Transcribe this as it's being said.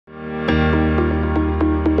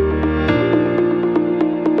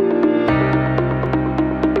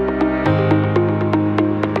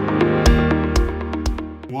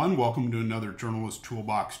here at Journalist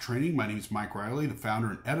Toolbox Training. My name is Mike Riley, the founder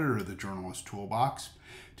and editor of the Journalist Toolbox.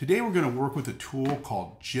 Today we're going to work with a tool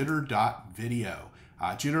called Jitter.video.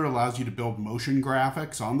 Jitter allows you to build motion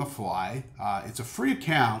graphics on the fly. It's a free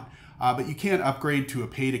account, but you can upgrade to a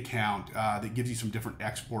paid account that gives you some different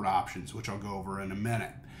export options, which I'll go over in a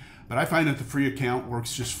minute. But I find that the free account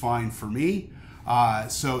works just fine for me.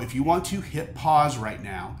 So if you want to hit pause right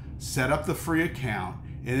now, set up the free account,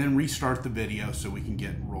 and then restart the video so we can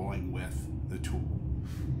get rolling with the tool.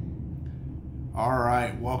 All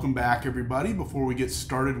right, welcome back everybody. Before we get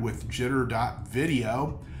started with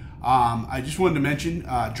Jitter.video, I just wanted to mention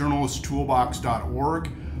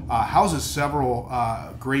journalisttoolbox.org houses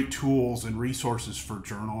several great tools and resources for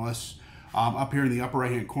journalists. Up here in the upper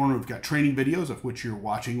right hand corner, we've got training videos, of which you're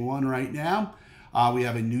watching one right now. We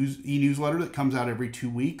have an e-newsletter that comes out every 2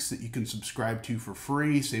 weeks that you can subscribe to for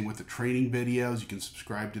free. Same with the training videos. You can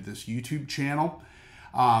subscribe to this YouTube channel.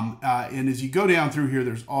 And as you go down through here,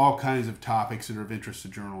 there's all kinds of topics that are of interest to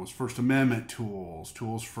journalists. First Amendment tools,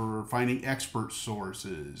 tools for finding expert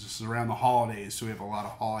sources. This is around the holidays, so we have a lot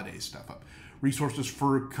of holiday stuff up. Resources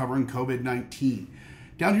for covering COVID-19.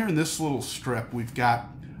 Down here in this little strip, we've got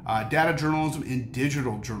data journalism and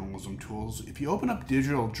digital journalism tools. If you open up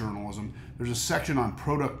digital journalism, there's a section on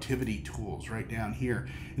productivity tools right down here.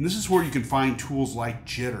 And this is where you can find tools like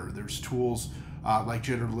Jitter. There's tools like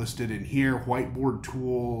Jitter listed in here, whiteboard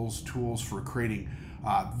tools, tools for creating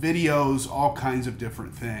videos, all kinds of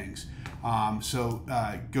different things. So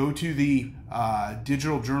go to the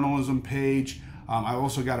digital journalism page. I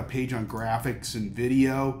also got a page on graphics and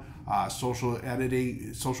video, social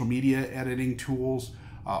editing, social media editing tools.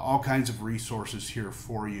 All kinds of resources here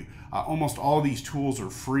for you. Almost all these tools are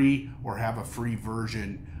free or have a free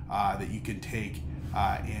version that you can take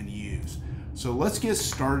and use. So let's get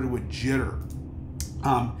started with Jitter.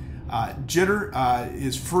 Jitter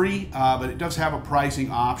is free, but it does have a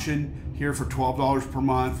pricing option here for $12 per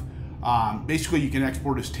month. Basically, you can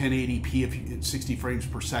export as 1080p if you get 60 frames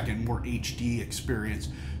per second, more HD experience.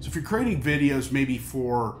 So if you're creating videos, maybe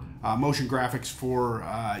for motion graphics for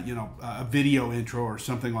a video intro or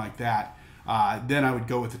something like that, then I would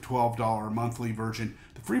go with the $12 monthly version.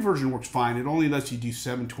 The free version works fine. It only lets you do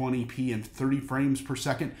 720p and 30 frames per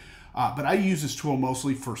second. But I use this tool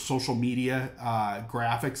mostly for social media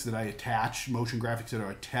graphics that I attach, motion graphics that are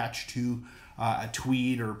attached to a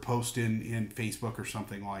tweet or post in Facebook or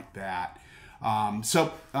something like that.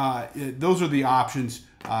 Those are the options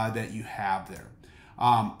that you have there.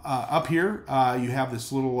 Up here, you have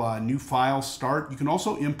this little new file start. You can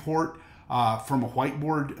also import from a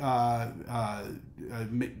whiteboard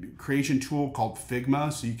creation tool called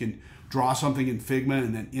Figma. So you can draw something in Figma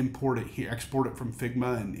and then import it here, export it from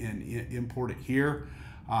Figma and import it here.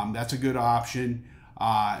 That's a good option.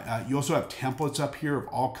 You also have templates up here of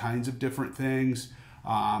all kinds of different things.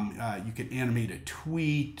 You can animate a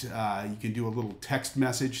tweet. You can do a little text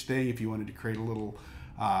message thing if you wanted to create a little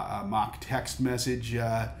mock text message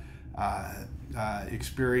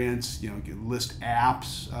experience. You know, you can list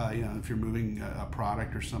apps. If you're moving a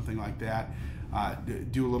product or something like that.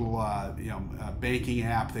 Do a little banking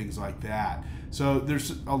app, things like that. So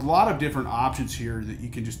there's a lot of different options here that you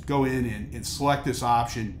can just go in and select this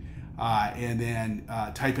option and then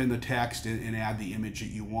type in the text and add the image that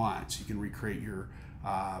you want. So you can recreate your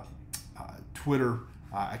Twitter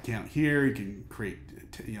account here. You can create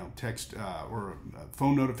text or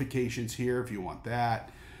phone notifications here if you want that.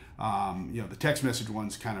 The text message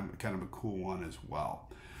one's kind of a cool one as well.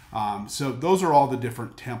 So those are all the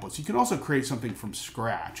different templates. You can also create something from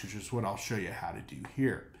scratch, which is what I'll show you how to do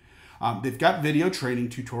here. They've got video training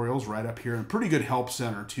tutorials right up here and pretty good help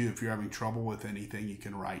center too. If you're having trouble with anything, you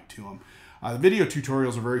can write to them. The video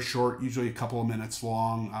tutorials are very short, usually a couple of minutes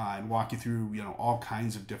long, and walk you through all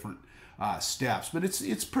kinds of different steps. But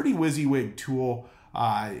it's pretty WYSIWYG tool,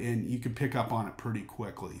 and you can pick up on it pretty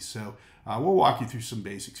quickly. So we'll walk you through some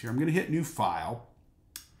basics here. I'm going to hit New File,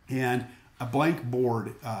 and a blank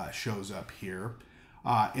board shows up here.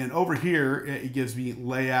 And over here, it gives me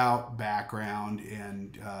layout, background,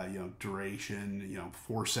 and duration.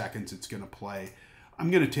 4 seconds it's going to play. I'm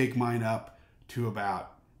going to take mine up to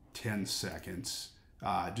about 10 seconds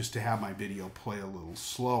just to have my video play a little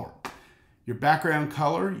slower. Your background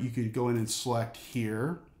color, you can go in and select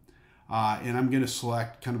here. And I'm going to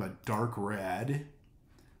select kind of a dark red,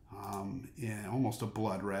 and almost a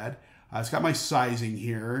blood red. It's got my sizing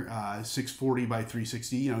here, 640 by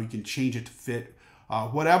 360. You can change it to fit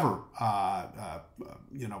whatever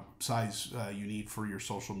size you need for your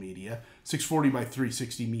social media. 640 by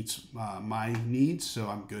 360 meets my needs, so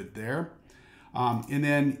I'm good there. And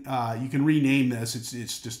then you can rename this.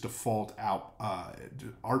 It's just default out.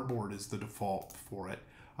 Artboard is the default for it.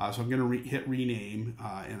 So I'm going to hit rename,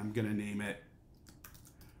 and I'm going to name it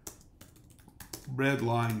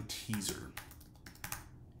Redline Teaser.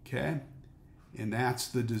 Okay, and that's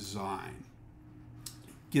the design.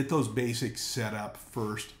 Get those basics set up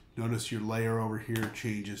first. Notice your layer over here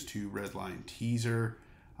changes to Redline Teaser,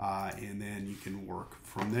 and then you can work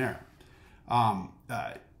from there.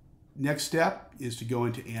 Next step is to go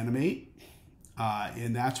into Animate,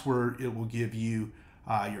 and that's where it will give you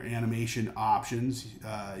your animation options.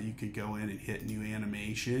 You can go in and hit New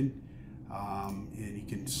Animation, and you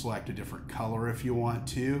can select a different color if you want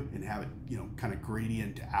to, and have it, kind of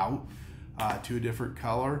gradient out to a different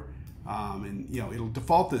color. And it'll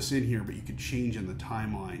default this in here, but you can change in the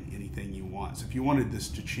timeline anything you want. So if you wanted this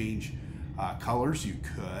to change colors, you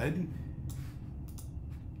could.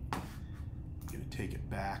 I'm going to take it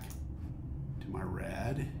back to my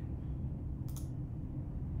red.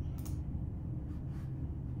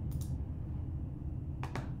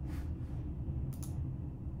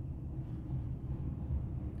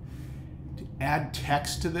 Add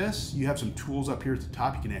text to this. You have some tools up here at the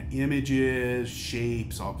top. You can add images,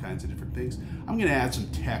 shapes, all kinds of different things. I'm going to add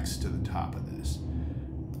some text to the top of this.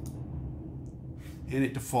 And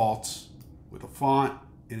it defaults with a font,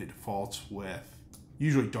 and it defaults with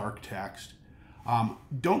usually dark text.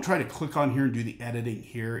 Don't try to click on here and do the editing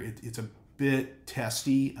here. It's a bit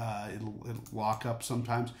testy. It'll lock up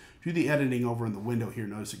sometimes. Do the editing over in the window here.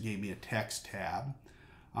 Notice it gave me a text tab.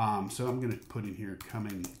 So I'm going to put in here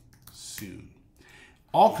coming soon.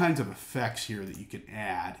 All kinds of effects here that you can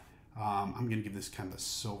add. I'm going to give this kind of a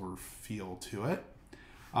silver feel to it.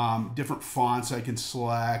 Different fonts I can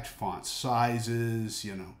select, font sizes,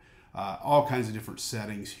 all kinds of different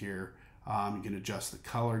settings here. You can adjust the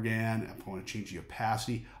color again. If I want to change the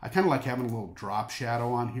opacity, I kind of like having a little drop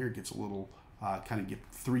shadow on here. It gives a little kind of get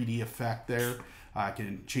 3D effect there. I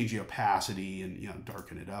can change the opacity and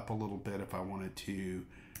darken it up a little bit if I wanted to.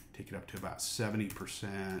 Take it up to about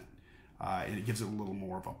 70%. And it gives it a little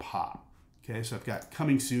more of a pop. Okay, so I've got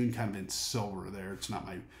coming soon kind of in silver there. It's not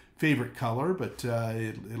my favorite color, but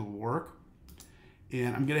it'll work.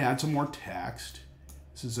 And I'm going to add some more text.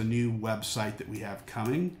 This is a new website that we have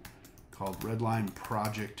coming called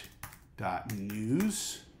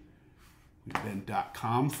redlineproject.news. We've been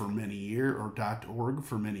 .com for many years, or .org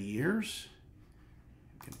for many years.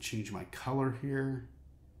 I'm going to change my color here.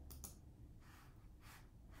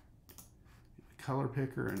 Color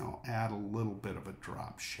picker, and I'll add a little bit of a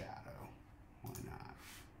drop shadow. Why not?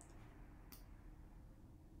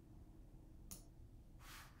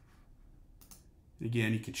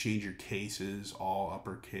 Again, you can change your cases, all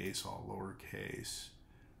uppercase, all lowercase,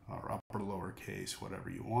 or upper lowercase, whatever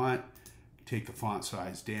you want. Take the font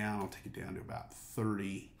size down. I'll take it down to about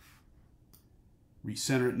 30.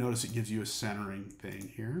 Recenter it. Notice it gives you a centering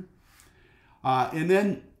thing here. And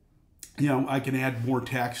then I can add more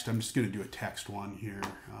text. I'm just going to do a text one here.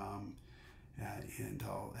 And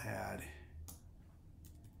I'll add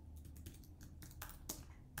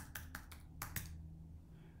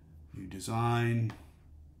new design.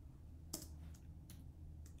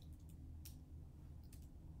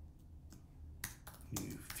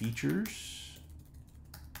 New features.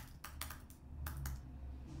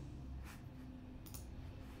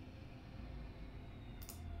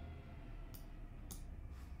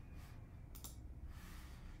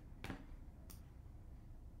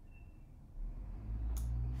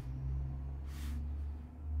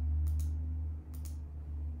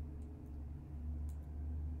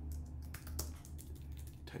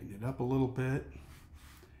 Tighten it up a little bit.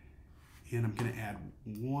 And I'm going to add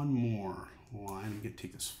one more line. I'm going to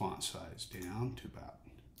take this font size down to about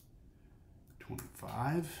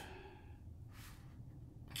 25.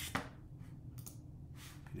 I'm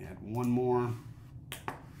going to add one more.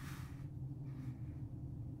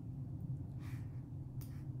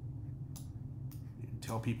 And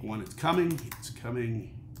tell people when it's coming. It's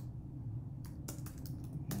coming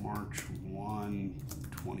March 1,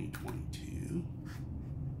 2022.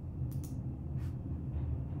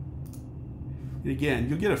 And again,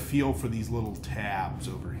 you'll get a feel for these little tabs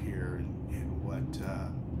over here and what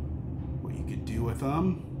you can do with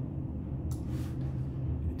them.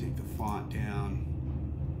 Take the font down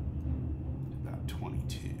to about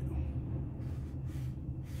 22.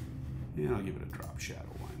 And I'll give it a drop shadow,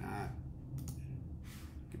 why not?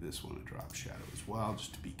 Give this one a drop shadow as well,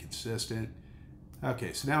 just to be consistent.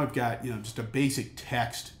 Okay, so now we've got just a basic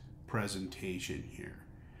text presentation here.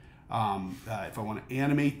 If I want to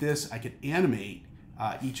animate this, I can animate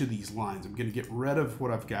each of these lines. I'm going to get rid of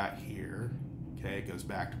what I've got here. Okay, it goes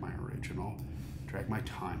back to my original. drag my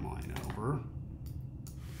timeline over.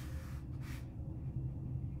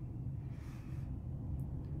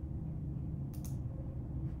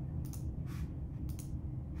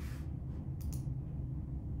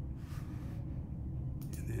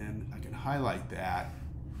 And then I can highlight that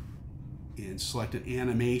and select an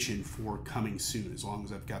animation for coming soon, as long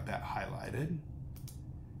as I've got that highlighted.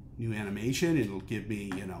 New animation, it'll give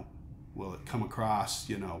me, you know, will it come across,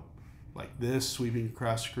 you know, like this, sweeping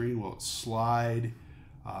across screen? Will it slide?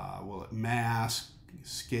 Will it mask,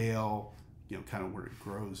 scale, you know, kind of where it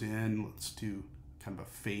grows in? Let's do kind of a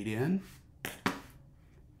fade in. Okay.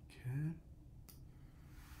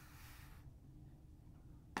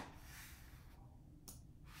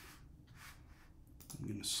 I'm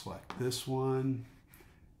going to select this one.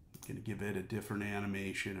 I'm going to give it a different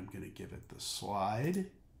animation. I'm going to give it the slide.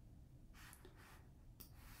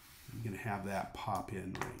 I'm going to have that pop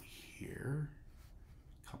in right here.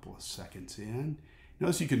 A couple of seconds in.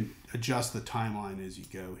 Notice you can adjust the timeline as you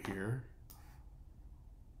go here.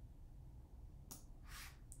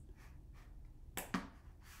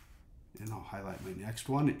 And I'll highlight my next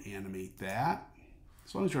one and animate that.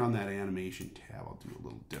 As long as you're on that animation tab, I'll do a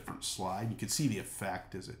little different slide. You can see the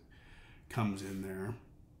effect as it comes in there.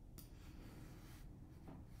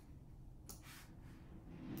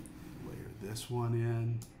 Layer this one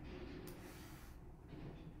in.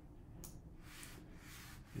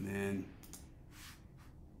 And then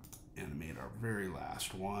animate our very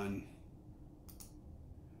last one.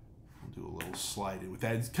 I'll do a little slide in with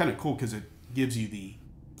that. It's kind of cool because it gives you the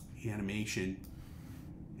animation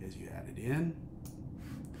as you add it in.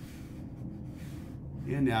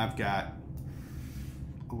 And now I've got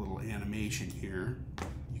a little animation here.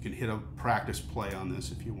 You can hit a practice play on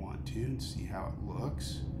this if you want to and see how it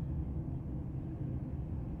looks.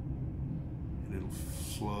 And it'll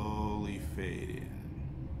slowly fade in.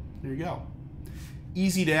 There you go.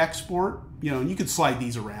 Easy to export, you know, and you could slide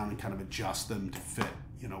these around and kind of adjust them to fit,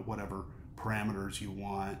 you know, whatever parameters you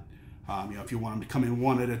want. You know, if you want them to come in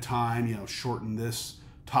one at a time, you know, shorten this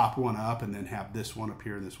top one up and then have this one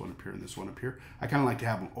appear, and this one appear, and this one appear. I kind of like to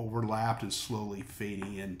have them overlapped and slowly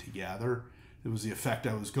fading in together. It was the effect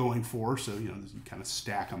I was going for, so, you know, you kind of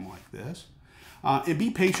stack them like this. And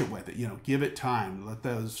be patient with it, you know, give it time. Let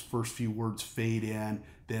those first few words fade in,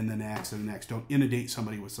 then the next and the next. Don't inundate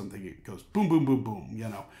somebody with something that goes boom, boom, boom, boom, you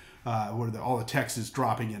know, where all the text is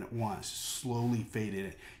dropping in at once. Slowly fade it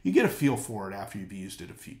in. You get a feel for it after you've used it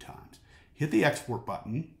a few times. Hit the export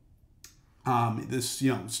button. This,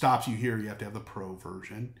 you know, stops you here. You have to have the Pro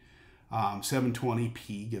version.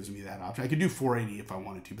 720p gives me that option. I could do 480 if I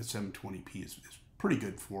wanted to, but 720p is pretty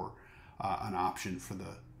good for an option for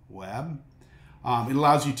the web. It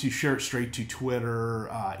allows you to share it straight to Twitter,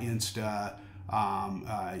 Insta,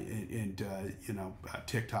 and you know,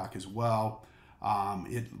 TikTok as well.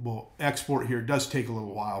 It will export here. It does take a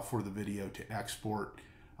little while for the video to export.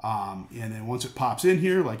 And then once it pops in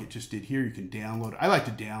here, like it just did here, you can download it. I like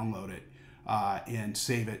to download it and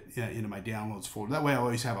save it into my downloads folder. That way I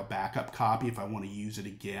always have a backup copy. If I want to use it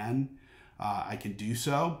again, I can do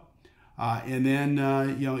so. And then,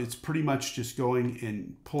 you know, it's pretty much just going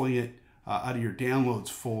and pulling it out of your downloads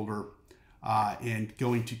folder and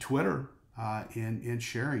going to Twitter and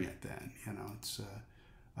sharing it then. You know, it's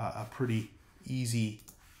a pretty easy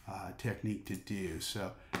technique to do.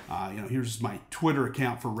 So, you know, here's my Twitter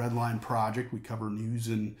account for Redline Project. We cover news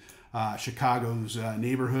in Chicago's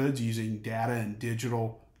neighborhoods using data and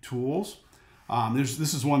digital tools.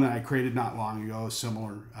 This is one that I created not long ago, a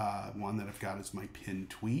similar one that I've got as my pinned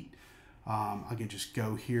tweet. I can just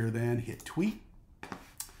go here then, hit tweet,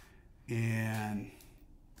 and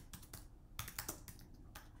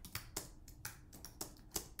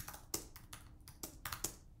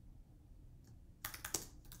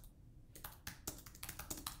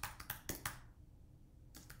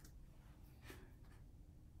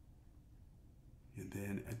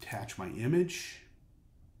then attach my image.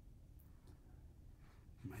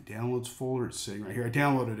 My downloads folder, it's sitting right here. I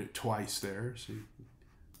downloaded it twice there, so you can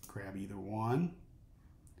grab either one.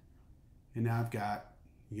 And now I've got,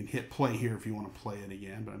 you can hit play here if you want to play it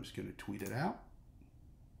again, but I'm just going to tweet it out.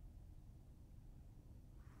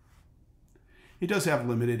 It does have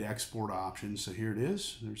limited export options, so here it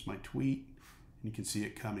is. There's my tweet. You can see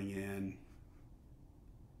it coming in.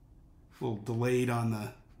 A little delayed on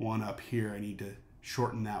the one up here. I need to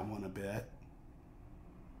shorten that one a bit.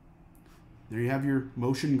 There you have your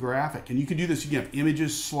motion graphic. And you can do this, you can have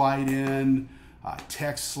images slide in,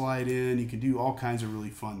 text slide in. You can do all kinds of really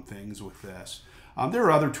fun things with this. There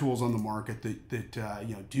are other tools on the market that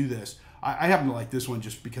you know, do this. I happen to like this one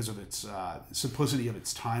just because of its simplicity of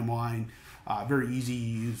its timeline. Very easy to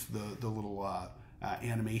use, the little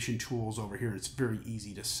animation tools over here. It's very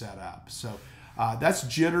easy to set up. So that's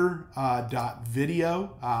Jitter.video.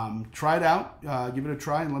 Try it out, give it a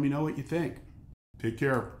try, and let me know what you think. Take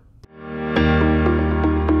care.